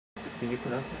Can you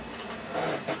pronounce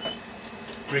that?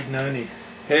 Brignoni.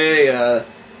 Hey,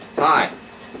 hi.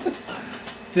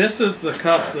 This is the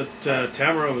cup that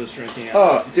Tamara was drinking out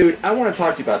Oh, dude, I want to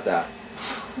talk to you about that.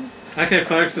 Okay,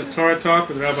 folks, it's Torah Talk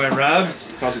with Rabbi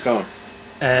Rabbs. How's it going?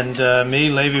 And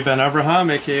me, Levi Ben Abraham,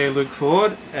 a.k.a. Luke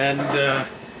Ford. And I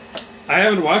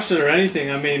haven't watched it or anything.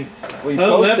 I mean,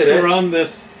 Well, her lips were on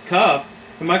this cup.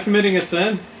 Am I committing a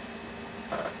sin?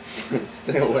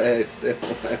 Stay away, stay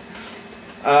away.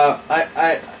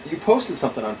 You posted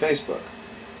something on Facebook.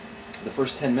 The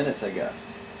first 10 minutes, I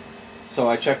guess. So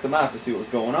I checked them out to see what was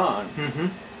going on.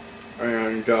 Mm-hmm.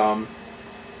 And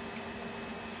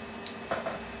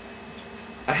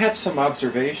I have some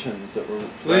observations that were...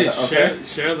 Please, okay.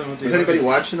 share them with the Is anybody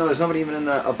audience. watching though? There's nobody even in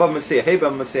the... Above Matsiah. Hey,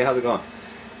 Above Matsiah, how's it going?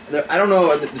 I don't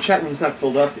know, the chat room's not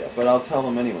filled up yet, but I'll tell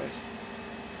them anyways.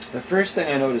 The first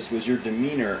thing I noticed was your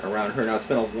demeanor around her. Now, it's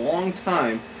been a long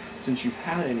time since you've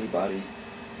had anybody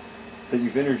that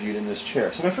you've interviewed in this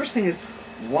chair. So my first thing is,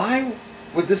 why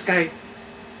would this guy...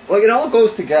 Like, it all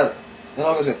goes together. It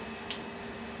all goes together.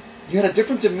 You had a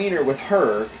different demeanor with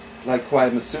her, like, who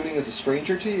I'm assuming is a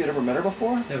stranger to you. You'd never met her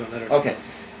before? Never met her. Okay.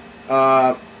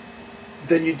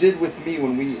 Than you did with me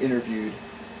when we interviewed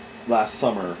last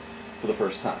summer for the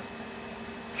first time.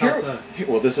 How's that?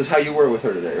 Well, this is how you were with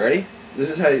her today. Ready? This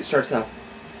is how it starts out.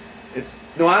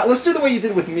 Let's do the way you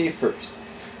did with me first.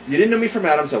 You didn't know me from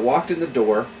Adams. I walked in the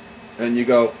door, and you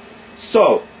go,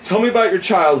 "So, tell me about your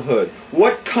childhood.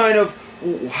 What kind of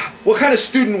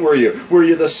student were you? Were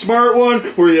you the smart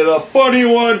one? Were you the funny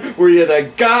one? Were you the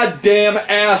goddamn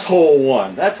asshole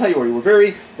one?" That's how you were. You were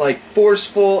very, like,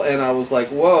 forceful, and I was like,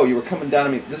 whoa, you were coming down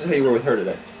on me. This is how you were with her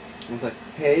today. I was like,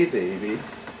 "Hey, baby,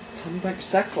 tell me about your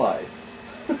sex life."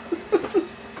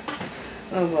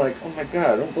 I was like, oh my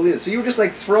god, I don't believe it. So you were just,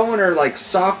 like, throwing her, like,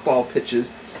 softball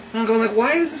pitches. And I'm going, like,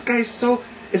 why is this guy so...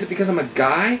 Is it because I'm a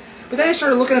guy? But then I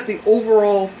started looking at the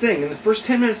overall thing, and the first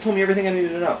 10 minutes told me everything I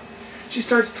needed to know. She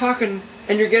starts talking,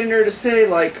 and you're getting her to say,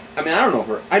 like, I mean, I don't know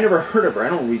her. I never heard of her. I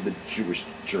don't read the Jewish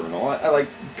Journal. I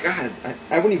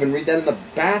wouldn't even read that in the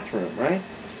bathroom, right?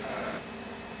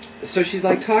 So she's,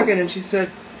 like, talking, and she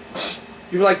said,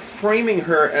 you're, like, framing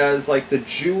her as, like, the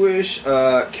Jewish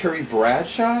Carrie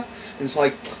Bradshaw. And it's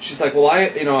like, she's like, well, I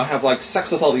have, like,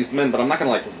 sex with all these men, but I'm not going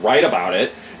to, like, write about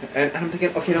it. And I'm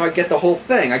thinking, okay, now I get the whole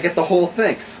thing. I get the whole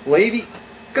thing. Lady,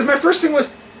 because my first thing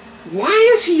was, why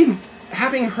is he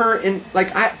having her in,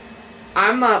 like,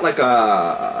 I'm not, like,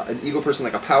 an ego person,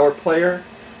 like a power player.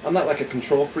 I'm not, like, a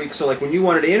control freak. So, like, when you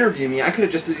wanted to interview me, I could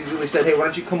have just as easily said, hey, why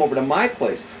don't you come over to my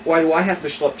place? Why do I have to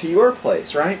show up to your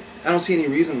place, right? I don't see any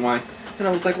reason why. And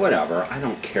I was like, whatever, I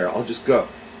don't care, I'll just go.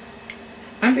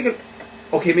 I'm thinking,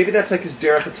 okay, maybe that's like his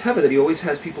derech hateva, that he always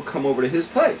has people come over to his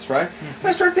place, right? Mm-hmm.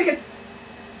 I started thinking,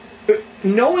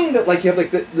 knowing that, like, you have,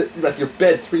 like, like your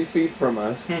bed 3 feet from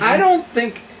us, mm-hmm. I don't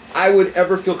think I would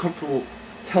ever feel comfortable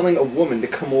telling a woman to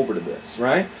come over to this,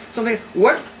 right? So I'm thinking,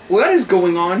 what is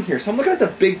going on here? So I'm looking at the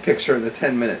big picture in the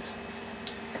 10 minutes.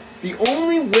 The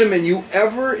only women you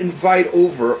ever invite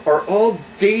over are all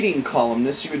dating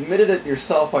columnists. You admitted it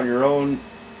yourself on your own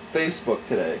Facebook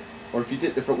today. Or if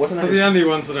it wasn't... Well, the only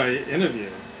ones that I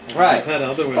interviewed. Right. I've had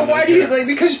other women. But why do you... Like,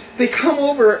 because they come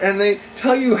over and they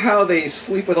tell you how they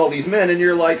sleep with all these men, and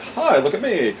you're like, hi, look at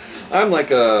me. I'm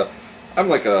like a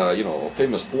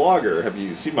famous blogger. Have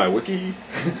you seen my wiki?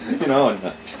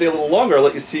 And stay a little longer. I'll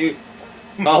let you see...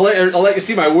 I'll let you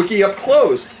see my wiki up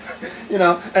close.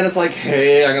 And it's like,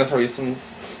 hey, I'm gonna throw you some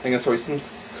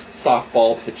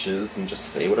softball pitches and just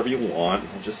say whatever you want.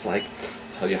 I'll just, like,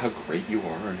 tell you how great you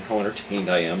are and how entertained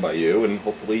I am by you, and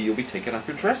hopefully you'll be taking off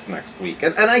your dress next week.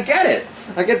 And I get it.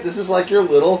 This is like your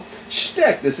little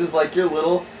shtick. This is like your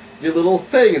little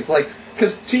thing. It's like,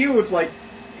 because to you it's like,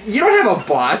 you don't have a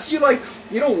boss. You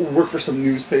don't work for some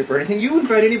newspaper or anything. You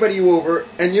invite anybody over,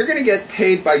 and you're gonna get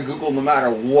paid by Google no matter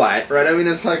what, right? I mean,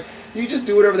 it's like, you just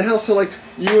do whatever the hell. So, like,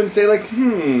 you would say, like,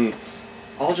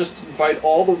 I'll just invite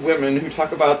all the women who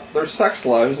talk about their sex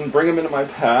lives and bring them into my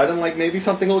pad, and, like, maybe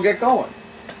something will get going.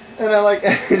 And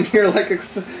and you're like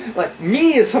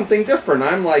me is something different.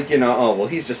 I'm like, oh, well,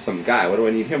 he's just some guy. What do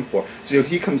I need him for? So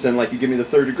he comes in, like, you give me the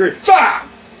third degree.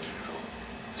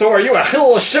 So are you a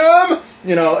Hillel Hashem?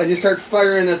 And you start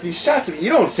firing at these shots. I mean, you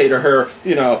don't say to her,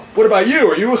 what about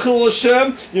you? Are you a Hillel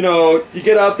Hashem? You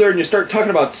get out there and you start talking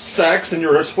about sex, and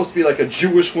you're supposed to be like a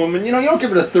Jewish woman. You don't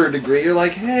give it a third degree. You're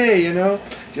like, hey, do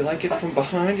you like it from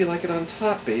behind? Do you like it on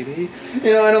top, baby?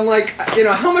 And I'm like,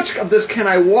 how much of this can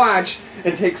I watch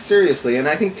and take seriously? And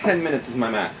I think 10 minutes is my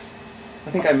max.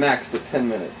 I think I maxed at 10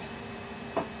 minutes.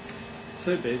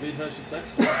 So, baby, how's your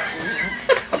sex?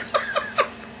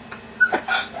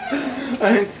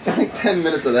 think 10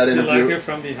 minutes of that You interview. like it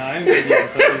from behind? Maybe on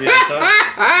top.